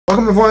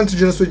Welcome everyone to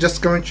Junosuede,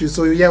 just coming to you.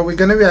 So yeah, we're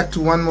gonna react to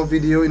one more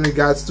video in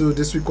regards to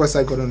this request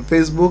I got on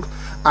Facebook.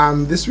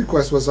 This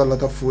request was a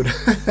lot of food.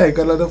 I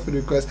got a lot of food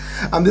requests.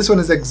 This one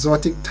is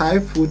exotic Thai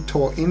food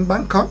tour in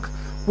Bangkok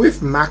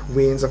with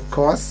Wiens, of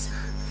course.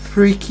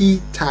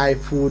 Freaky Thai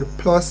food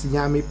plus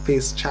yummy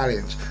face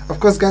challenge. Of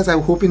course guys, I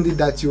hope indeed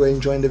that you are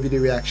enjoying the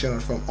video reaction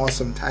from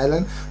awesome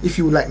Thailand. If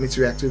you would like me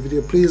to react to a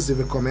video, please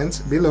leave a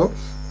comment below,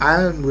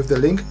 and with the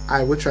link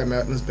I will try my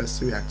utmost best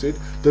to react to it.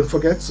 Don't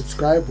forget to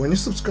subscribe. When you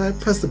subscribe,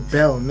 press the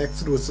bell next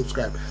to the word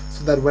subscribe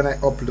so that when I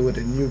upload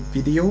a new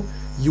video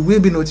you will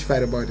be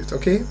notified about it.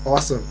 Okay,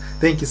 awesome.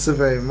 Thank you so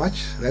very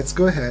much. Let's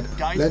go ahead.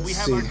 Guys, let's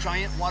see. our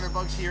giant water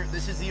bugs here.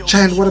 This is the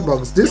giant water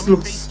bugs. This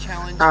looks it's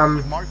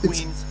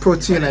Wiens.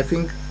 protein. I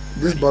think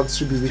these bugs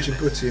should be rich in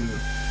protein.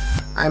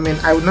 I mean,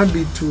 I would not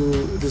be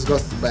too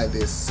disgusted by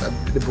this.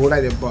 The bowl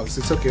of the bugs,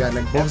 it's okay.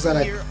 Like bugs are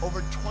like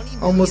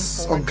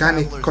almost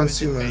organic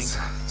consumers,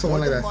 something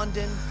like that.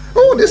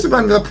 Oh, this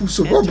man that poop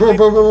soup. Oh, bro.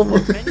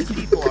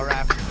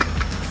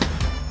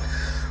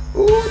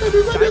 Oh, that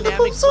is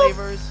dynamic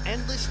flavors,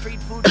 endless street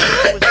food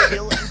with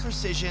skill and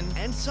precision,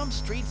 and some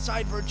street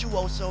side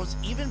virtuosos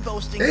even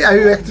boasting. Hey, I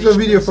reacted to a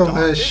video from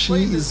her. She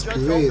is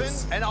great.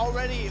 And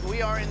already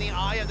we are in the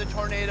eye of the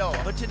tornado.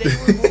 But today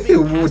we're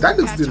moving Ooh, that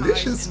looks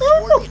delicious.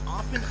 toward the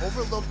often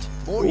overlooked,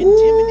 more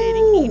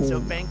intimidating eats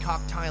of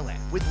Bangkok, Thailand,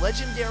 with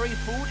legendary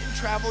food and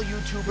travel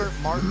YouTuber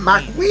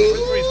Wiens.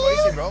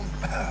 Spicy, bro.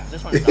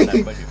 This one's not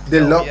that spicy.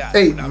 They love.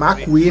 Hey,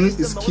 Wiens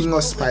is king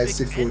of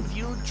spicy food.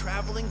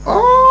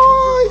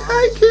 Oh,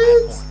 hi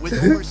kids! With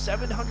over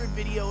 700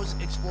 videos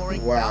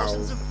exploring Wow.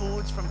 thousands of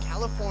foods from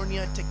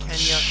California to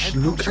Kenya,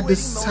 and Look at the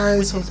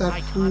size of that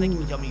iconic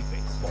food. yummy face.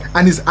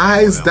 And his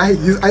eyes die.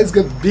 His eyes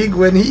get big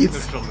when he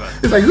eats.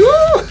 It's like,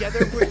 ooh!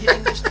 Together we're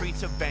hitting the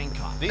streets of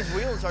Bangkok. These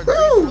wheels are greased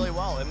really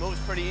well. It moves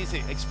pretty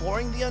easy.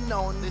 Exploring the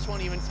unknown. This one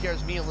even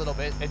scares me a little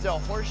bit. It's a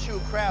horseshoe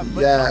crab.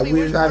 But Yeah, tell me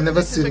which I've one never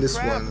is a seen this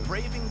crab. one.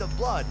 Braving the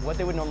blood. What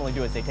they would normally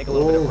do is they take a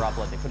little bit of raw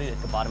blood, they put it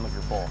at the bottom of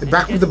your bowl.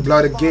 Back with the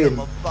blood again.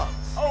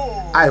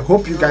 Oh, I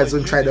hope you guys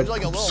don't try the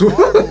like poop a soup.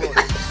 little water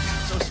balloon.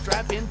 So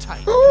strap in tight,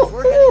 because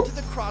we're headed to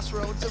the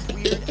crossroads of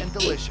weird and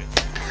delicious.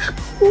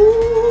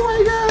 Oh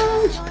my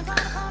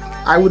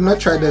gosh! I would not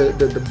try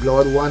the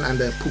blood one and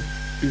the poop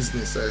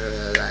business.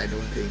 I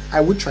don't think. I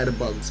would try the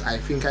bugs. I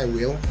think I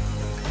will.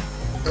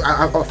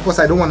 Of course,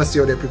 I don't want to see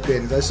how they're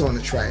preparing it. I just want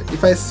to try it.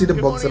 If I see the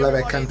bugs alive,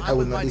 I can't. I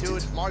will not eat it.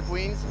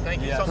 Wiens,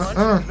 thank you so much.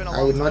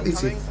 I would not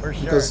eat it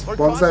because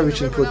bugs are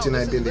rich in protein,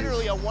 I believe.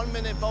 Literally a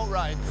 1-minute boat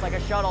ride. It's like a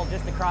shuttle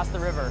just across the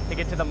river to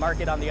get to the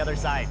market on the other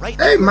side. Right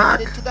Hey, now, we're Mark.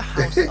 headed to the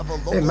house of a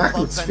local Hey, Mark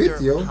bug looks vendor,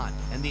 fit, yo. Han.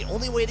 And the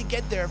only way to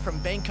get there from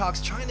Bangkok's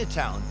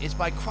Chinatown is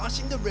by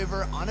crossing the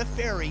river on a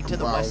ferry to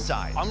the Wow. west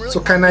side. I'm really So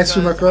can I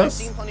swim because across?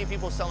 I've seen plenty of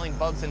people selling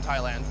bugs in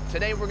Thailand.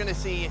 Today we're gonna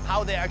see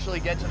how they actually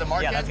get to the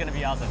market. Yeah, that's gonna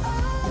be awesome.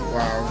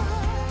 Wow.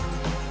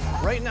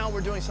 Right now we're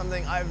doing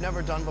something I've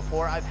never done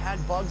before. I've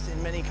had bugs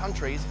in many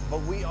countries,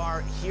 but we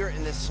are here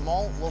in this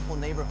small local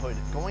neighborhood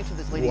going to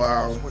this lady's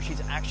house where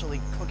she's actually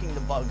cooking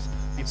the bugs.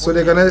 So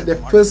they're gonna. The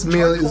first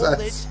meal is at.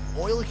 Lit,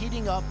 oil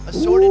heating up,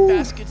 assorted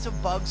baskets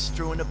of bugs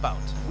strewn about.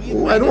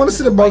 Ooh, I don't want to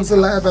see the bugs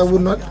alive. I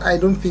would not. I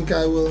don't think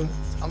I will.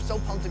 I'm so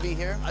pumped to be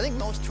here. I think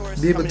most tourists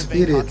Be able coming to to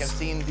eat Bangkok it. have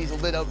seen these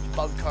lit up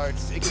bug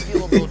carts. It can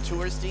feel a little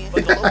touristy,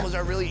 but the locals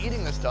are really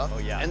eating this stuff. Oh,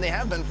 yeah. And they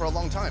have been for a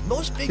long time.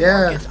 Most big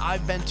Yeah. markets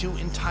I've been to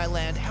in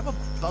Thailand have a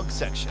bug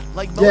section.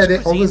 Like most Yeah, they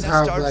cuisine always that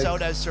have, starts like-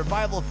 out as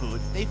survival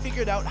food, they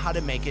figured out how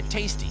to make it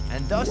tasty,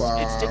 and thus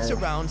it sticks Wow.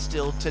 around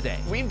still today.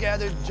 We've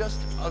gathered just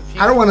a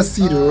few. I don't wanna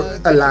see the bits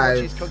of what alive.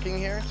 She's cooking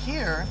here.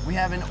 Here we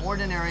have an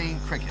ordinary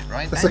cricket,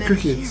 right? That's And a then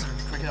cricket. here,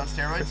 cricket on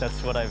steroids.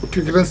 That's what I've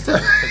Cricket and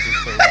stuff.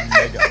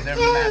 They're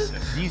massive.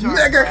 These are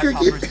Mega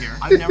grasshoppers cricket. here.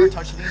 I've never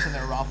touched these in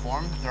their raw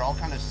form. They're all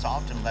kind of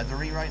soft and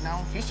leathery right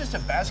now. Here's just a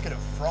basket of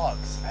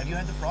frogs. Have you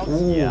had the frogs?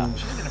 Ooh. Yeah.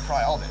 She's gonna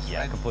fry all this, Yeah,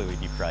 right? completely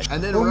deep fried.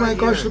 And then Oh my right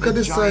gosh, here, look at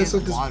the size giant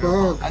of this water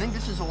bug. I think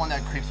this is the one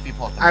that creeps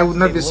people up. I would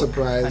not They be look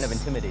surprised. kind of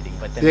intimidating,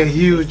 but then They're when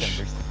you taste huge.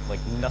 them, there's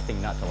like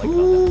nothing not to like about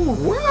Ooh,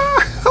 them. wow.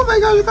 Oh my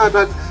gosh, look at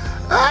that.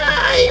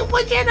 Ay,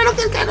 what kind of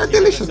looking kind of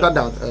delicious. Not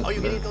down. Oh, you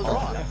can eat those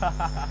raw.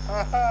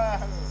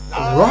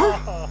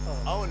 Raw?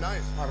 Oh,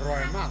 nice.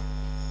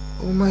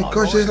 Oh my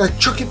gosh, just like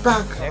chuck it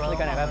back. They actually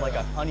kind of have like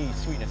a honey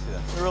sweetness to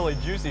them. They're really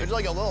juicy. It's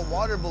like a little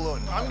water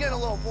balloon. I'm getting a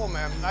little full,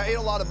 man. I ate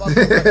a lot of bugs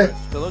for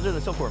breakfast. So those are the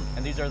silkworms,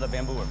 and these are the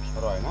bamboo worms.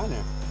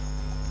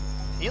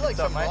 He likes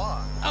them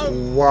raw.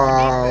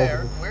 Wow.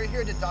 Fair, we're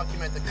here to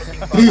document the cooking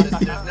process.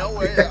 There's no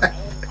way.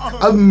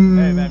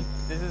 Hey man,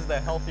 this is the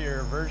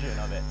healthier version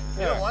of it.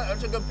 You know what?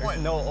 That's a good point.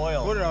 There's no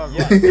oil.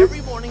 Yeah. Every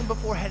morning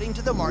before heading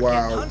to the market,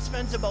 Wow. Han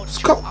spends about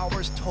 2 Scop-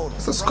 hours total.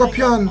 It's a running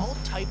scorpion. all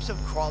types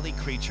of crawly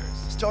creatures,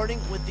 starting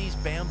with these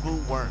bamboo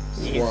worms.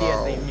 You can see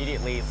as they Wow.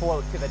 immediately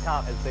float to the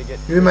top as they get.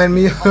 You remind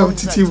me How long of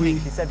does that TTW.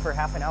 take? He said for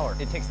half an hour.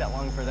 It takes that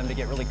long for them to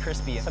get really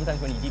crispy. And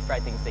sometimes when you deep fry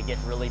things, they get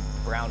really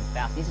brown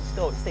fast. These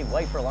still stay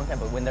white for a long time,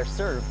 but when they're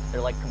served,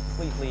 they're like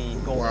completely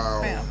golden.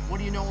 Wow. Bam. What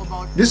do you know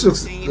about This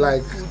looks insane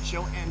like- food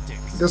show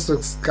antics? This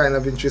looks kind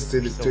of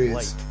interesting So to it.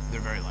 light.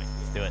 They're very light.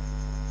 Let's do it.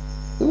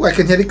 Ooh, I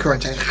can hear the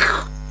crunch.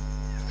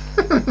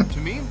 To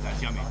me,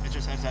 that's yummy. It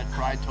just has that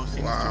fried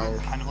toastiness to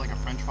it, kind of like a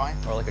French fry.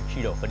 Or like a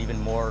Cheeto, but even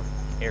more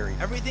airy.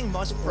 Everything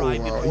must fry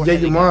before Yeah, you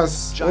heading out.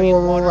 must.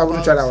 Giant water I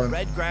wouldn't try that bugs, one.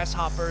 red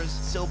grasshoppers,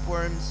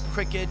 silkworms,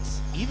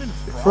 crickets, even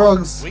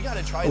Frogs. We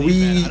gotta try these, We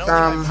man. I don't think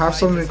I've have tried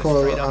something just a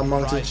called straight-up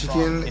mountain fried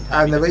chicken. frog.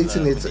 I've never Because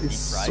eaten it. the deep It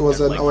fried was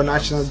has, our like,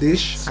 national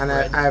dish, and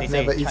spread. I've They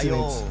say never eaten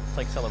chayo. it. It's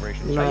like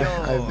celebration. You know,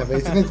 Chayo. I've never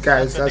eaten it,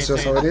 guys. That's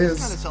just how it Kind of is.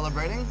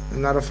 celebrating.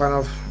 I'm not a fan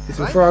of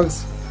eating Right?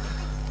 frogs.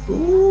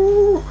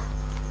 Ooh.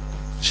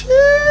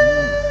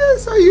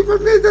 Cheers! I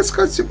even made the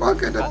Scotch all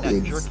kind Got of that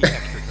things. jerky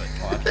extra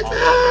good.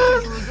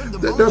 Oh,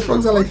 The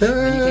frogs are like,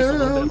 and you taste a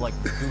little bit of like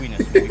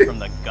gooiness maybe from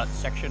the gut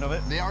section of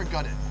it. They are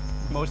gutted.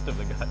 Most of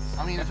the guts.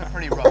 I mean, it's a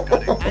pretty rough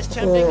gutting. As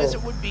tempting as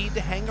it would be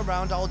to hang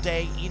around all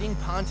day eating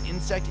Pond's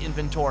insect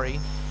inventory,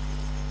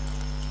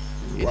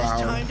 it is Wow.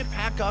 time to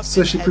pack up.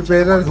 So and she head to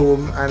prepared the at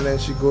home and then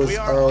she goes We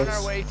are on our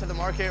out. way to the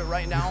market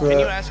right now. For- Can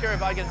you ask her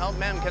if I can help,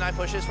 ma'am? Can I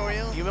push this for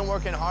you? You've been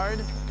working hard,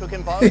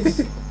 cooking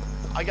bugs.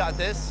 I got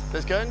this.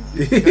 This good?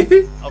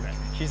 Okay.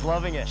 She's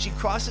loving it. She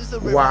crosses the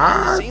river What?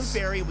 on the same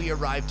ferry we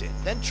arrived in,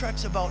 then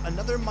treks about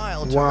another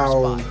mile to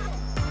Wow. her spot.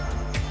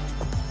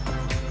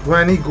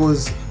 Granny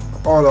goes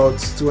all out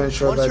to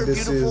ensure Once that her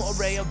this beautiful is.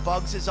 array of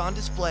bugs is on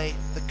display,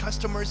 the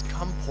customers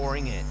come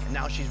pouring in. And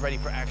now she's ready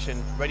for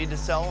action, ready to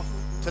sell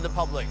to the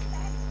public.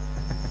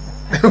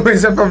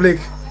 Where's the public?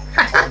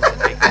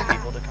 Take some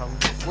people to come.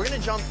 We're gonna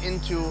jump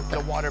into the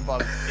water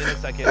bugs in a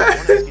second. I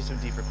want to ask you some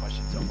deeper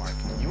questions, though, Mark.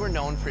 You are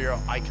known for your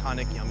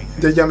iconic yummy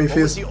face. The yummy What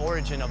was face. the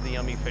origin of the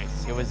yummy face?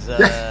 It was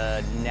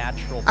a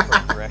natural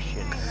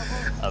progression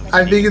of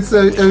I think it's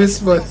a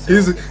smart.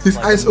 His It's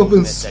like eyes a open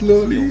movement that just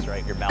slowly. feels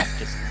right. Your mouth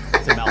just,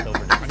 it's a mouth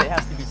overdose. It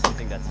has to be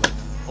something that's like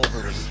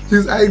overly.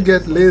 His eyes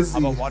get How lazy.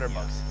 about water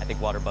bugs? I think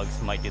water bugs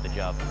might do the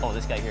job. Oh,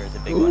 this guy here is a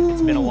big one.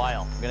 It's been a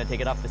while. I'm gonna take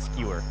it off the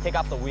skewer. Take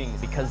off the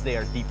wings. Because they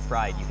are deep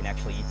fried, you can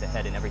actually eat the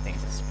head and everything.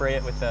 Spray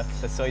it with the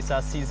soy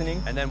sauce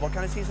seasoning. And then what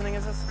kind of seasoning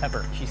is this?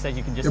 Pepper. She said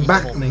you can just eat the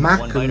whole thing in Mac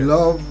one bite.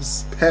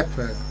 loves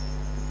pepper.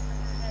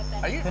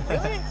 Are you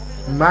really?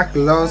 Mac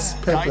loves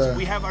Guys, pepper.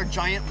 we have our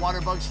giant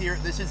water bugs here.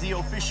 This is the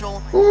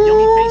official Ooh.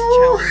 Yummy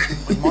Face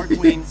Challenge with Mark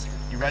Wiens.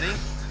 You ready?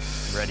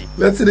 Ready.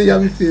 Let's see the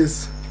yummy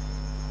face.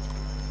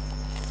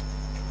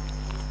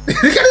 Look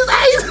at his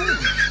eyes!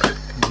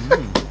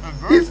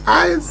 His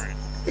eyes!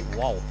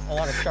 Wow. A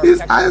lot of sharp His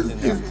textures eyes! in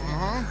there.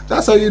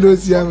 That's how you know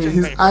it's yummy.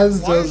 His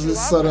eyes Why does is you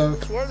this sort laughing?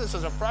 of. I swear this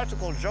is a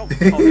practical joke.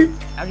 Oh,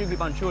 as you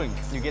keep on chewing,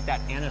 you get that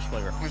anise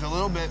flavor. There's a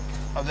little bit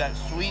of that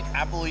sweet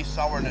appley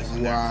sourness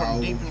in there Wow.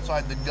 from deep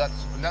inside the guts.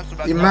 And that's the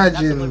best part.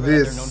 Imagine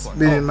this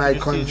being in my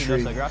Just seasoned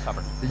country. up like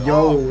grasshopper.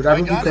 Yo, that I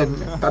would got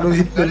become. it. That would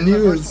hit the That is the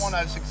news. first one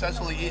I've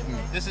successfully eaten.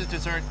 This is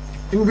dessert.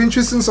 It would be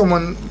interesting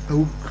someone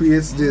who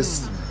creates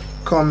this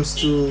comes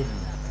to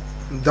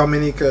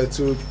Dominica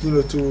to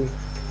to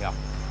Yeah.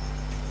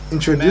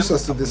 introduce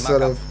us to this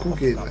sort of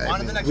cooking. On to I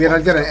the mean, next we're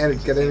not one. gonna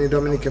get any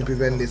Dominican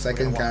people in this, I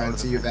can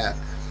guarantee you that.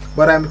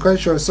 But I'm quite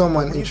sure if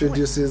someone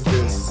introduces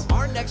this,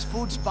 Our next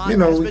food spot you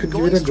know, has we been could give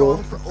going it a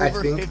go. strong for I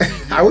over think 50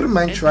 years, I wouldn't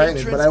mind and trying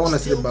it, but I patrons want to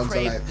see the still bugs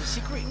crave alive. The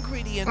secret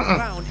ingredient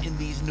found in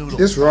these noodles.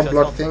 This raw So it's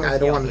blood called thing, I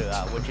don't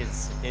want. which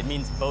is, it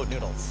means boat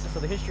noodles. So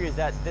the history is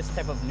that this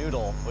type of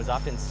noodle was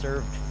often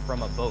served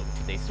from a boat.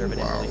 They serve it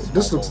in Wow, really small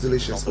this looks bowls.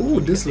 delicious. Also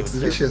Ooh, because this they looks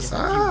would serve delicious. just a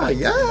few Ah, bites in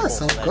the yes, bowl of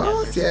so that as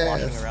course, they're yes.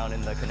 Sloshing around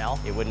in the canal,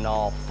 it wouldn't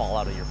all fall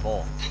out of your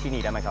bowl. You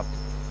need a makeup.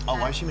 Oh,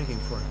 why is she making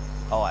 4?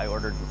 Oh, I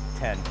ordered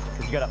 10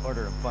 because you gotta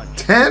order a bunch.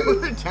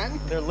 10? 10?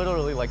 They're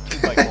literally like 2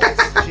 bite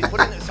bowls. She's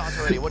putting the sauce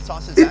already. What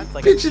sauce is that? It's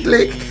like Pitch a it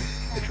lick. chili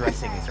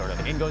dressing sort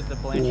of. In goes the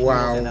blanched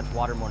Wow. noodles, and that's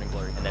water morning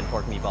glory, and then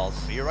pork meatballs.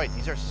 You're right.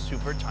 These are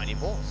super tiny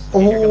bowls.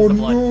 Oh Here comes the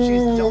blood. no!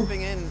 She's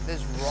dumping in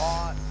this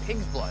raw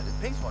pig's blood. It's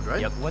pig's blood,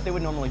 right? Yep. What they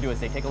would normally do is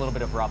they take a little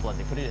bit of raw blood,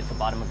 they put it at the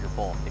bottom of your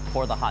bowl, they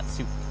pour the hot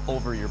soup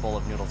over your bowl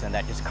of noodles, and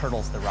that just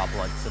curdles the raw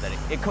blood so that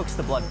it cooks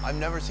the blood. I've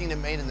never seen it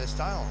made in this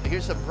style.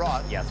 Here's the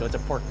broth. Yeah, so it's a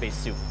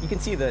pork-based soup. You can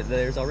see that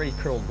there's already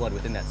curdled blood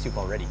within that soup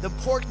already. The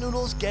pork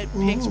noodles get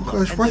pig's Oh, blood,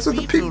 gosh, and what's the with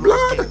the beef pig noodles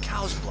blood? get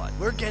cow's blood.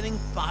 We're getting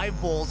 5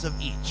 bowls of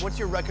each. What's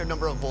your record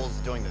number of bowls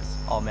doing this?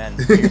 Oh man,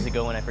 years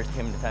ago when I first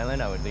came to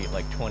Thailand, I would eat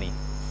like 20.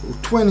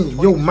 20.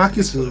 Yo, Mac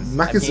is gained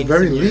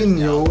very some years lean,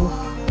 now. yo.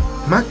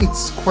 Mac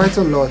eats quite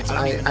a lot.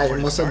 I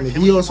must admit,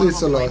 he also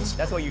eats a lot,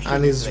 That's what you should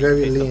and do, he's so that you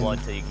very taste the lean. blood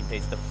so you can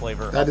taste the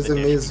flavor That of is the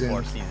dish amazing.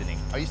 before seasoning.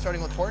 Are you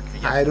starting with pork?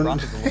 Yes, I the don't.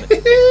 broth is a little bit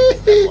thick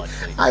because that blood,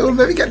 so you I can will taste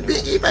maybe the get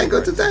big if I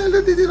go to Thailand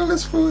and eat all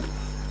this food.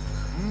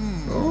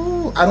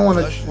 Oh, I don't want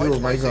Fresh, to. white Oh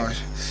my spicy,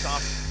 gosh.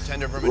 Soft,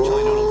 tender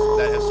vermicelli noodles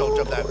that have soaked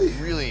up that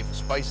really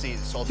spicy,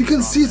 salty You can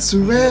broth, see man. it's The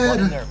blood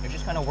in red. there, it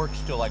just kind of works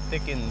to like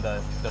thicken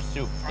the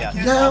soup. I Yeah.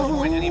 can't Yeah.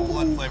 avoid any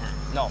blood flavor.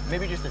 No,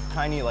 maybe just a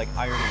tiny like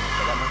iron in it,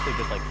 but that mostly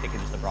just like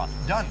thickens the broth.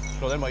 Done.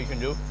 So then what you can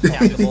do,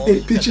 tap the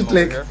bowls, Pitch set it them over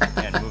like-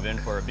 here, and move in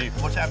for a beef.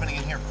 What's happening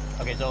in here?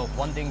 Okay, so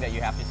one thing that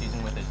you have to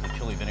season with is the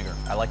chili vinegar.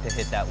 I like to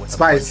hit that with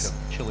Spice. a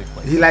bunch of chili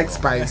flakes. He likes So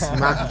spice.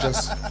 Mac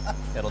just.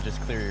 That'll just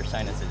clear your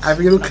sinuses. I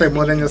think it'll Another clear thing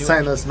more you than can your do is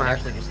sinus, you can Mac.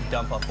 actually just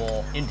dump a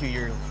bowl into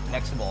your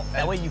next bowl.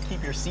 That way you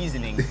keep your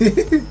seasoning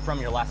from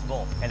your last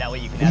bowl, and that way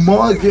you can add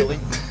More some chili.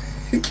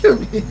 Kill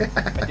me.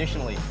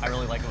 Additionally, I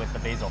really like it with the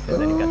basil because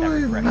then you got that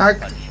refreshing Mac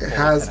touch.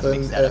 has Kind of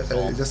mix that up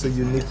well. just a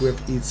unique way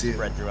of eating.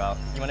 Spread throughout.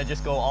 You want to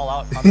just go all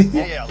out on the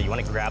Yeah. So you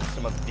want to grab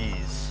some of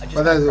these. I just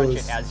What are crunch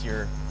those? it as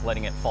you're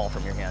letting it fall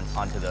from your hands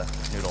onto the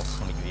noodles.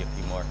 Let me give you a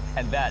few more.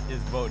 And that is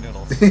boat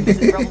noodles. This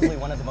is probably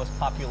one of the most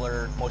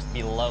popular, most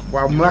beloved.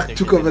 Wow, noodle Mark dishes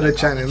took over in the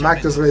Bangkok. channel.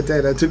 Mark just right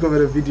there. I took over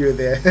the video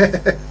there.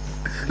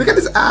 Look at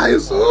his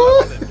eyes.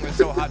 It's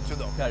so hot too,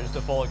 though. Yeah, just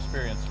a full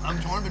experience. I'm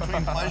torn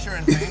between pleasure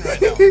and pain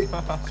right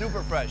now.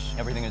 Super fresh.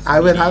 Everything is. I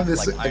will meaty, have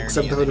this like irony,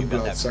 except and for then the you've got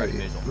blood. that fresh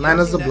Sorry, basil.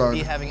 minus the Be blood.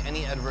 having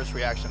any adverse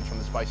reactions from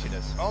the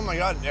spiciness. Oh my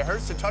god, it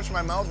hurts to touch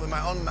my mouth with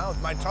my own mouth.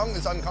 My tongue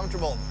is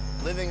uncomfortable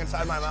living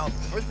inside my mouth.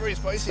 It's pretty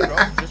spicy, bro.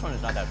 This one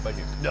is not that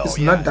spicy. No, It's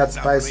yeah, not that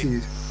not for me.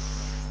 spicy.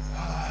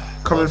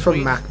 Coming from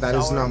Sweet, Mac, that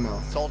is sour,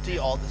 normal. Salty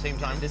all at the same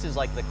time, This is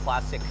like the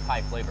classic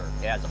Thai flavor.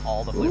 It has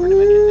all the flavor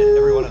dimensions in it,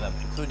 every one of them.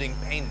 including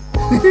pain.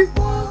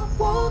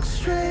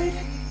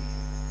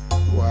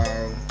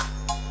 Wow.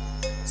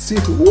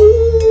 Seafood.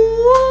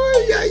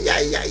 Ooh, yeah.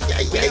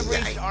 We have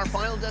reached our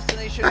final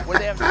destination where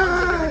they have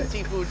tons of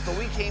different seafoods, but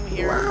we came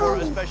here for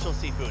a special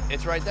seafood.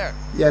 It's right there.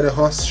 Yeah, the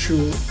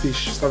horseshoe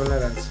fish, something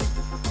like that.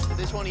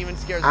 This one even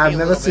scares I've me a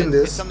never little seen bit.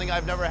 this. It's something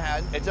I've never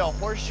had. It's a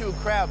horseshoe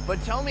crab.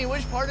 But tell me,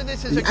 which part of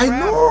this is a I crab?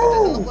 know. It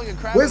doesn't look like a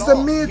crab Where's at the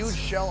all. meat? Huge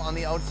shell on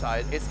the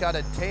outside. It's got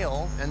a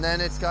tail, and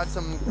then it's got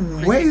some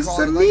creepy Where's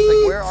crawly the legs. meat?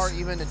 Like, where are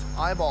even its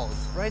eyeballs?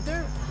 Right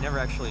there. Never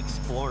actually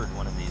explored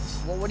one of these.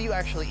 Well, what do you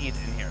actually eat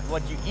in here?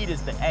 What you eat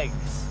is the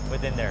eggs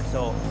within there.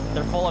 So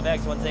they're full of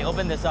eggs. Once they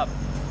open this up,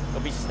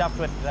 it'll be stuffed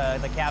with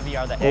the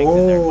caviar, the eggs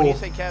in there. When you Oh.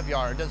 say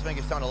caviar, it does make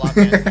it sound a lot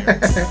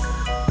fancier.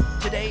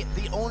 Today,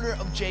 the owner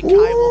of J. Kai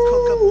will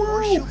cook up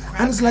horseshoe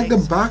crab And it's like the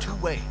eggs back two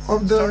ways,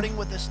 of the- starting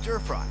with a stir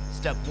fry.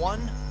 Step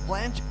 1,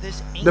 blanch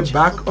this The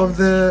back ancient-looking of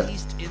the sea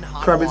beast in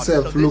hot crab water.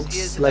 itself So this looks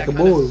is like a that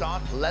kind of bowl.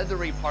 soft,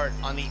 leathery part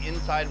on the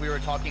inside we were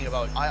talking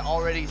about. I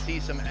already see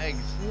some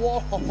eggs.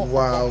 Whoa!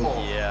 Wow.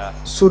 Yeah.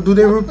 So do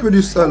they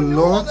reproduce a I didn't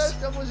know all lot? that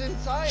stuff was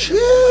inside. Oh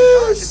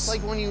my gosh! Jeez. It's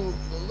like when you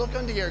look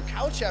under your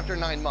couch after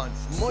 9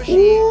 months.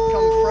 Mushy,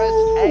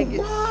 compressed egg.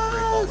 Scrape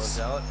all What? those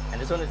out.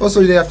 And this one is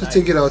Also, they have to nice.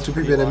 take it out to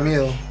prepare the Pretty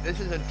meal. large. This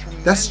is a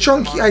tremendous That's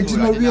chunky. amount I of did food.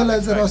 not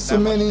realize there are expect so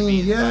that much to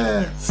many. be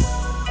inside.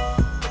 Yeah.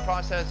 The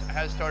process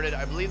has started.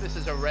 I believe this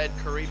is a red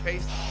curry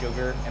paste.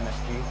 Sugar,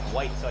 MSG,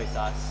 white soy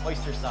sauce,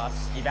 oyster sauce,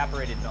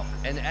 evaporated milk.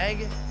 An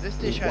egg. This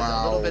dish has a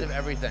Wow. little bit of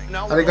everything.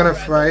 Now Are they gonna over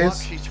at the fry wok, it?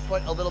 She's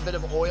put a little bit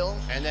of oil,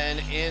 and then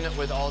in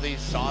with all these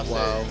sauces.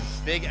 Wow.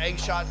 Big egg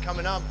shot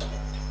coming up,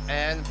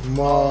 and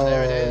Wow. oh,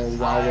 there it is.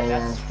 Wow, wow,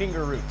 That's wow.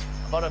 finger root.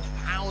 About a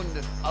pound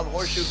of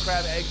horseshoe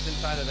crab eggs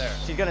inside of there.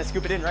 She's gonna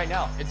scoop it in right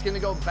now. It's gonna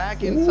go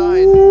back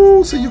inside.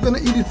 Ooh, so you're gonna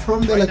eat it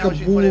from there Right like now, a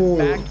she's put it bowl.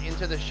 back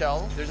into the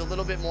shell. There's a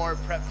little bit more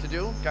prep to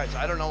do. Guys,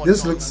 I don't know what's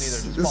This going looks- on either.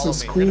 Just this follow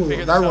looks me. We're gonna cool.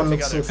 figure That this one out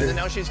looks together. okay. And then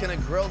now she's gonna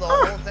grill the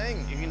whole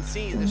thing. You can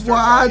see the stir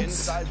fry What?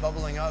 inside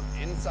bubbling up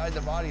inside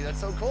the body. That's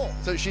so cool.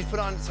 So she's put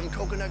on some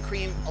coconut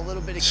cream, a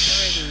little bit of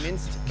carrot and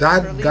minced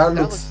That- carrot leaves. that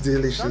looks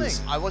stunning.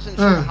 delicious. I wasn't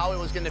sure how it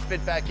was gonna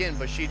fit back in,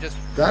 but she just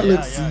That Yeah,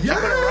 looks yeah. she put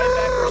it right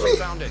back where she yummy.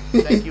 found it.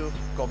 Thank you,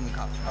 Golden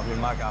Cup. I'll be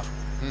mark up.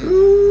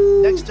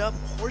 Next up,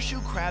 horseshoe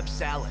crab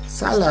salad.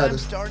 Salad.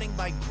 This time starting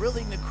by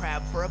grilling the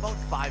crab for about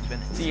 5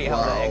 minutes. See how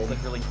the Wow. eggs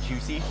look really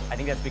juicy? I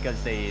think that's because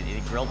they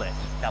grilled it.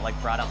 That like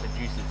brought out the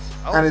juices.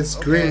 Oh, And it's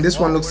green. This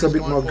one well, looks we're a bit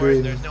just more going for it.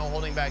 green. There's no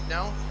holding back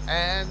now.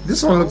 And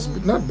This one looks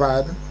not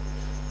bad.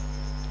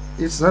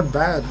 It's not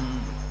bad.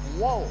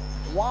 whoa,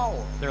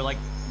 wow. They're like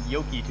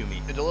yolky to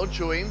me. It's a little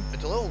chewy.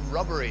 It's a little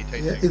rubbery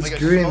tasting. Yeah, it's like a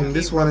green. smoky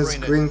This one is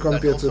rubberiness green that's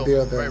compared to also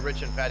the other. Very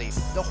rich and fatty.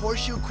 The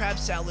horseshoe crab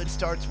salad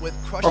starts with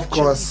crushed Of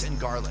course. chilies and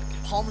garlic,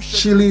 palm sugar,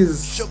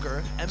 Chilies.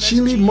 sugar, MSG,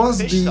 Chili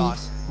must fish be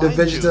sauce, the lime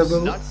juice,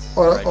 vegetable nuts,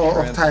 or red of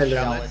shrimp, Thailand.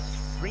 shallots.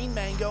 green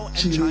mango, and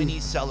Chili.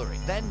 Chinese celery.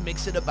 Then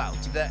mix it about.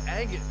 The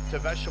egg to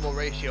vegetable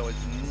ratio is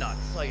nuts.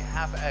 It's like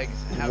half eggs,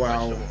 half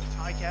Wow. vegetables.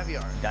 Thai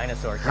caviar.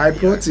 Dinosaur. High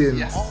caviar. protein.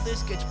 Yeah. All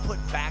this gets put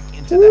back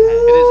into the head.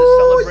 It is a Ooh,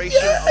 celebration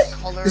yeah.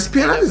 of color. Is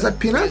peanut? and Is that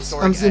peanuts?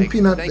 historic I'm seeing eggs.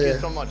 peanut Thank there. you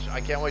so much. I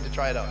can't wait to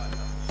try it out.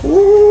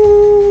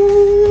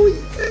 Ooh,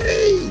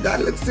 yay,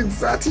 that looks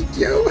exotic,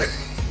 yo.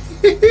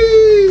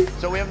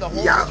 So we have the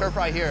whole Yeah. stir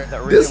fry here. The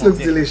This original looks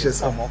dish delicious,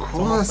 is of almost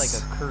course.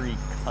 like a curry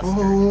custard,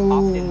 Oh.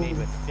 often made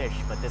with fish,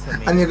 but this one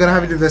made And you're gonna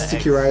have it with with the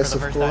sticky eggs rice, for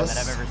of the first course.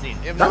 time that I've ever seen.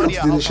 You have That no looks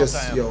idea how delicious,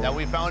 pumped I am yo. that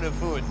we found a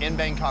food in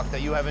Bangkok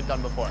that you haven't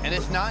done before. And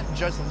it's not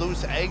just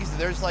loose eggs.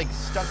 There's like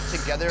stuck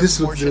together This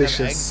looks portion of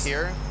delicious. eggs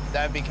here that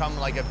have become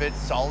like a bit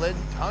solid.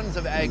 Tons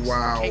of eggs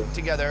Wow. caked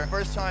together.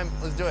 First time,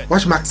 let's do it.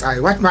 Watch Mac's eye.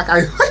 Watch Mac's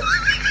eye.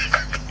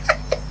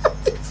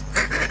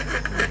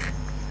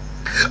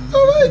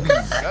 Oh my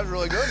god. That's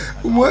really good.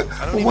 What?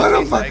 I don't even One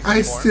taste of the my eggs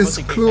eyes anymore. is What's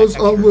the closed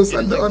texture? almost It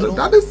and is the like other. little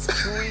That is.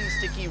 chewy,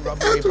 sticky,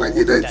 rubbery That's why balls.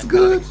 you know it's That kind of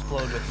good.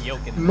 explode with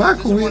yolk in Mac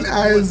This is one Win of the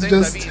eyes coolest things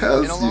just I've eaten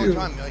tells in a long you.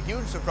 time. A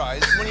huge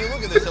surprise. When you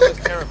look at this, it looks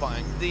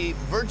terrifying. The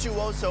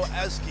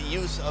virtuoso-esque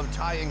use of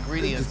Thai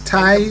ingredients. The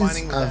Thais and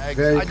combining with are the eggs.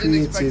 very I didn't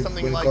expect creative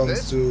something when it like comes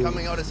this to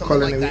coming out of something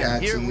like culinary that.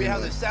 arts Here and, we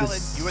have the salad.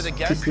 this- You were the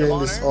guest of preparing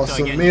honor. this So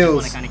awesome again, you just want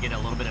meals. to kind of get a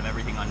little bit of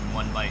everything on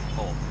one bite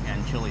whole.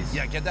 And chilies.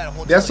 Yeah, get that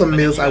whole There are chili. some But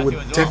then meals you I gotta would do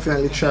it as well.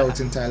 definitely try out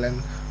in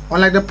Thailand.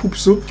 Unlike the poop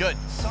soup, Good.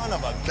 Son of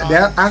a gun.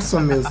 there are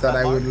some meals that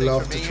I would Mark, thanks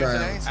love for to being here try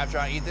today. out. After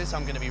I eat this,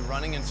 I'm going to be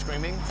running and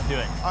screaming. Do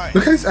it. All right.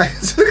 Look at his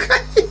eyes. Look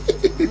at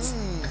his.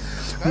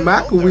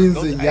 Mark wins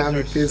the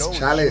yummy face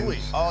challenge.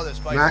 Oh, the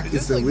spice. Mark is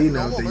this the like winner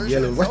of normal the version?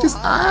 yellow. It's Watch so his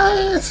hot.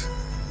 eyes.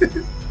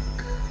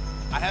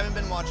 I haven't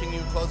been watching you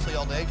closely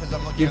all day because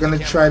I'm looking You're at the gonna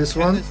camera. try this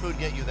Can one? this food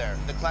get you there?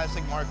 The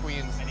classic Mark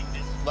Wiens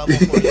level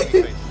for yummy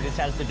face. This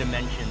has the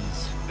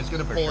dimensions. It's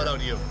going to For pull it sure. out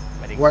of you.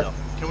 I think What? so.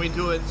 Can we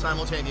do it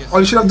simultaneously? Oh,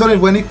 you should have done it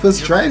when he first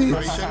Your tried it.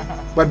 preparation?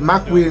 But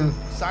Mark win.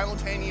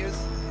 Simultaneous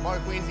Mark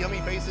Wiens yummy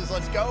faces.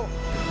 Let's go.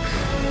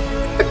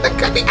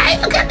 Look at the eye.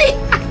 Look at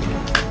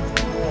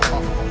me.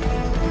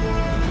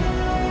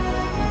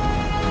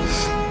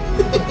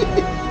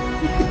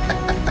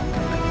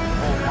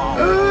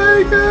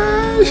 Oh my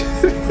gosh.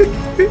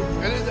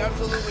 It is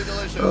absolutely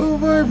delicious. Oh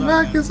my,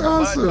 Mark is But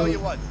I tell you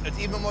awesome. what, it's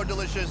even more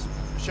delicious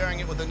sharing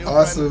it with a new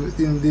Awesome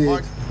friend. indeed.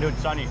 Mark, Dude,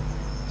 Sonny,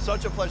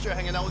 such a pleasure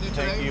hanging out with you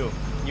today. thank you.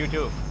 You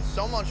too.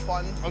 So much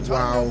fun. A ton of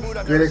Wow, new food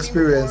I've great never seen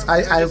experience. before.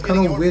 I Just getting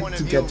cannot your wait point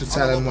to of get to view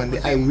on the Thailand local one day.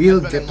 I cuisine will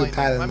has get been to enlightening.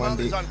 Thailand My one mouth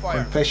day. is on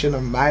fire. Confession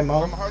of my I'm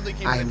mom. hardly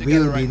keeping I it will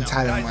together be right in now.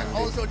 Thailand Guys, one day.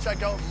 also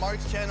check out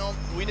Mark's channel.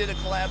 We did a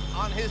collab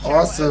on his channel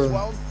Awesome. as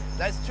well.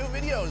 That's 2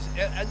 videos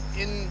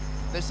in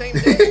the same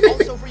day.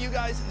 Also for you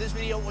guys, this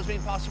video was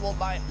made possible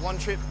by One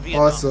Trip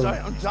Vietnam. Awesome. Sorry,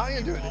 I'm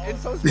dying, dude.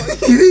 It's so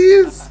spicy. It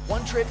is.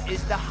 One Trip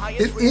is the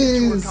highest It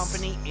rated tour is.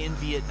 company in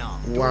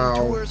Vietnam. Doing Wow.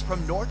 tours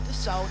from north to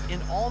south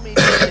in all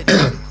major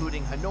cities,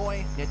 including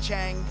Hanoi, Nha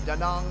Trang, Da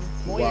Nang,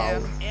 Hoi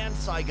An, and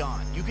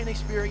Saigon. You can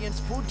experience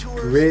food tours,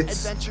 Great.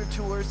 adventure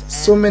tours, and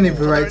So many more.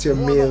 variety of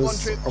More about One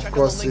meals, Trip, of check out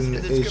course, the links in the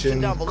description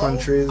Asian down below.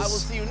 countries. I will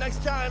see you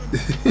next time.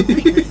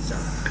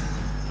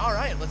 All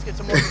right, let's get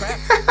some more crap.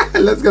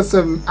 Let's get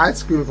some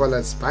ice cream for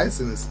that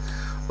spiciness.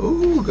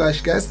 Oh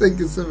gosh, guys, thank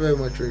you so very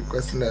much for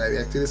requesting that I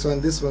react to this one.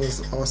 This one was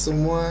an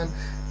awesome one.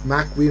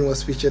 Mark Wien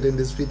was featured in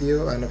this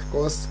video, and of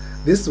course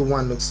this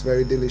one looks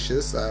very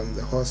delicious.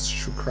 The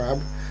horseshoe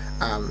crab,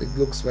 it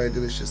looks very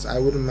delicious. I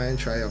wouldn't mind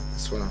trying out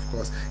this one, of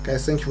course.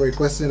 Guys, thank you for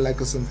requesting. Like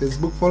us on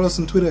Facebook, follow us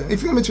on Twitter.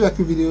 If you want me to react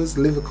to videos,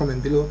 leave a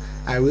comment below.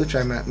 I will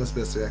try my utmost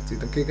best to react to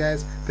it. Okay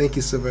guys, thank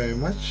you so very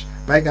much.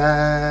 Bye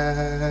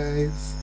guys.